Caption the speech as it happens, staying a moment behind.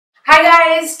Hi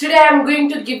guys, today I'm going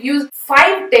to give you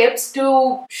 5 tips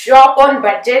to shop on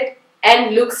budget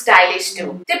and look stylish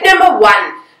too. Tip number 1.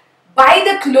 Buy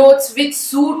the clothes which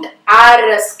suit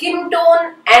our skin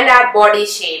tone and our body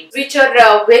shape, which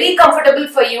are very comfortable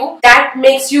for you. That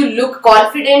makes you look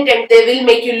confident and they will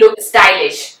make you look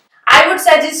stylish. I would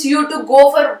suggest you to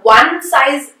go for one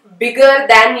size bigger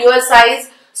than your size,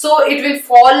 so it will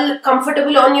fall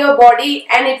comfortable on your body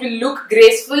and it will look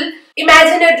graceful.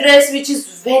 Imagine a dress which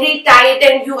is very tight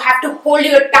and you have to hold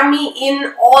your tummy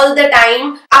in all the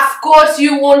time. Of course,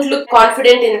 you won't look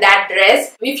confident in that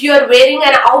dress. If you are wearing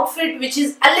an outfit which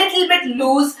is a little bit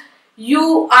loose,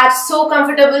 you are so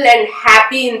comfortable and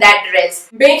happy in that dress.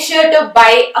 Make sure to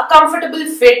buy a comfortable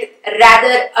fit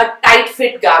rather a tight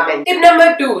fit garment. Tip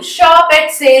number 2. Shop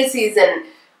at sale season.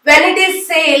 When it is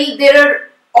sale, there are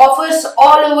offers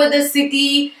all over the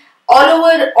city, all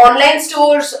over online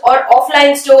stores or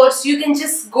offline stores. You can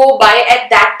just go buy at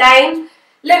that time.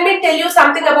 Let me tell you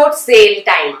something about sale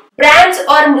time. Brands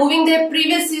are moving their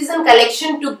previous season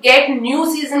collection to get new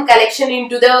season collection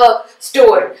into the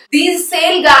store. These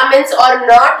sale garments are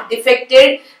not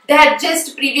defected. They are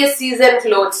just previous season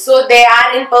clothes. So they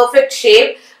are in perfect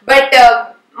shape.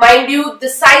 But mind you, the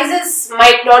sizes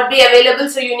might not be available.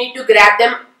 So you need to grab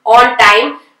them on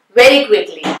time very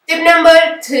quickly. Tip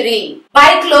number 3.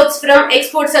 Buy clothes from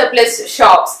export surplus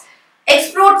shops.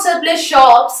 Export surplus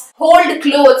shops hold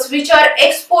clothes which are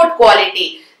export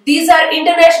quality. These are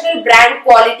international brand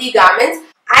quality garments.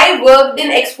 I worked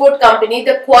in export company.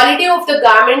 The quality of the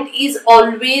garment is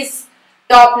always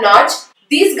top notch.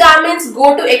 These garments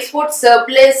go to export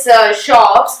surplus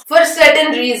shops for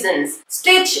certain reasons.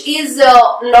 Stitch is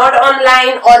not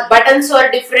online, or buttons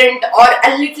are different, or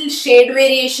a little shade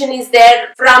variation is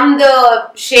there from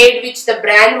the shade which the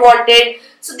brand wanted.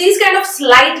 So these kind of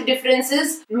slight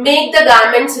differences make the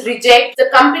garments reject. The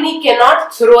company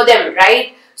cannot throw them,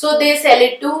 right? So they sell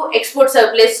it to export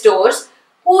surplus stores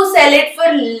who sell it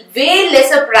for way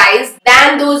lesser price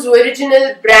than those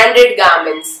original branded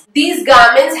garments. These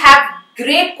garments have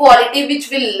great quality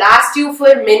which will last you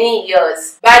for many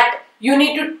years, but you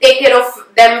need to take care of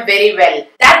them very well.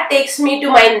 That takes me to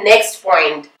my next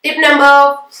point. Tip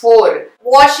number 4.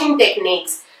 Washing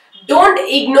techniques. Don't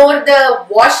ignore the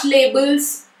wash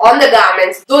labels on the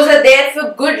garments. Those are there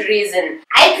for good reason.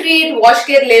 I create wash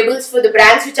care labels for the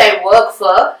brands which I work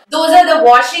for. Those are the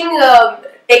washing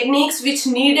techniques which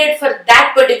needed for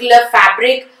that particular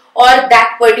fabric or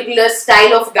that particular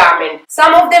style of garment.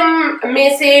 Some of them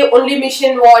may say only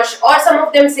machine wash, or some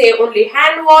of them say only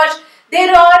hand wash.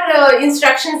 There are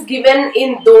instructions given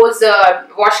in those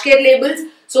wash care labels.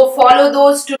 So follow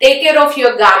those to take care of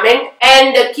your garment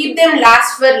and keep them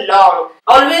last for long.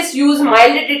 Always use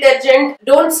mild detergent.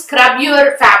 Don't scrub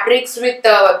your fabrics with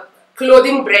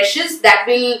clothing brushes. That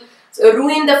will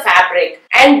ruin the fabric.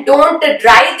 And don't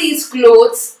dry these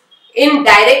clothes in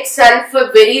direct sun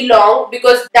for very long,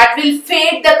 because that will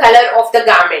fade the color of the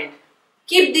garment.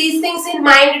 Keep these things in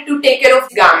mind to take care of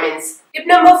garments. Tip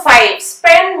number 5.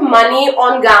 Spend money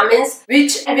on garments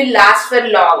which will last for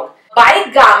long.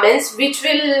 Buy garments which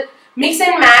will mix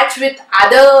and match with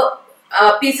other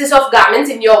pieces of garments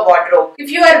in your wardrobe.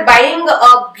 If you are buying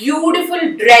a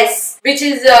beautiful dress which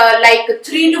is like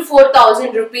 3,000 to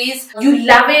 4,000 rupees, you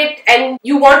love it and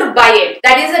you want to buy it.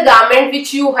 That is a garment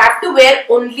which you have to wear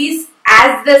only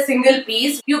as the single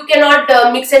piece. You cannot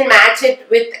mix and match it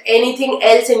with anything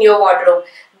else in your wardrobe.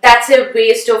 That's a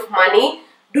waste of money.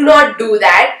 Do not do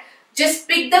that. Just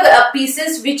pick the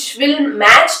pieces which will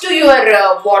match to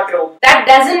your wardrobe. That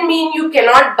doesn't mean you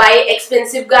cannot buy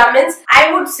expensive garments.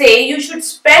 I would say you should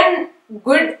spend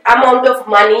good amount of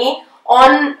money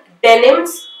on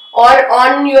denims or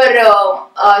on your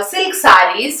silk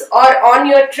sarees or on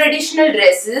your traditional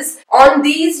dresses. On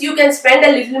these you can spend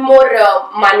a little more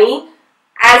money,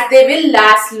 as they will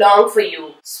last long for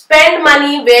you. Spend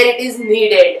money where it is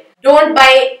needed. Don't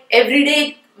buy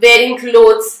everyday wearing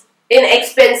clothes in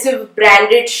expensive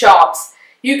branded shops.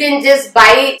 You can just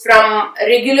buy from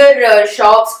regular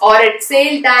shops or at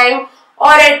sale time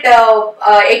or at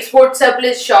export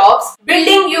surplus shops.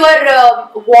 Building your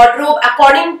wardrobe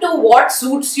according to what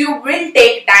suits you will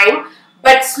take time,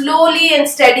 but slowly and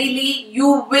steadily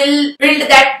you will build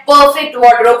that perfect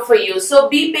wardrobe for you. So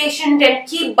be patient and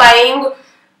keep buying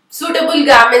suitable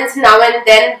garments now and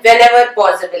then whenever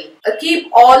possible. Keep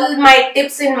all my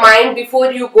tips in mind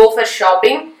before you go for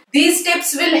shopping. These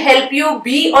tips will help you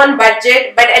be on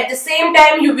budget, but at the same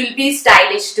time you will be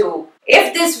stylish too.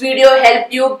 If this video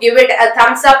helped you, give it a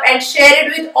thumbs up and share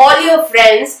it with all your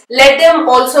friends. Let them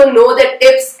also know the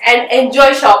tips and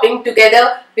enjoy shopping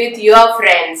together with your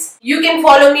friends. You can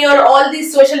follow me on all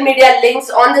these social media links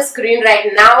on the screen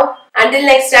right now. Until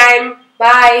next time,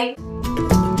 bye.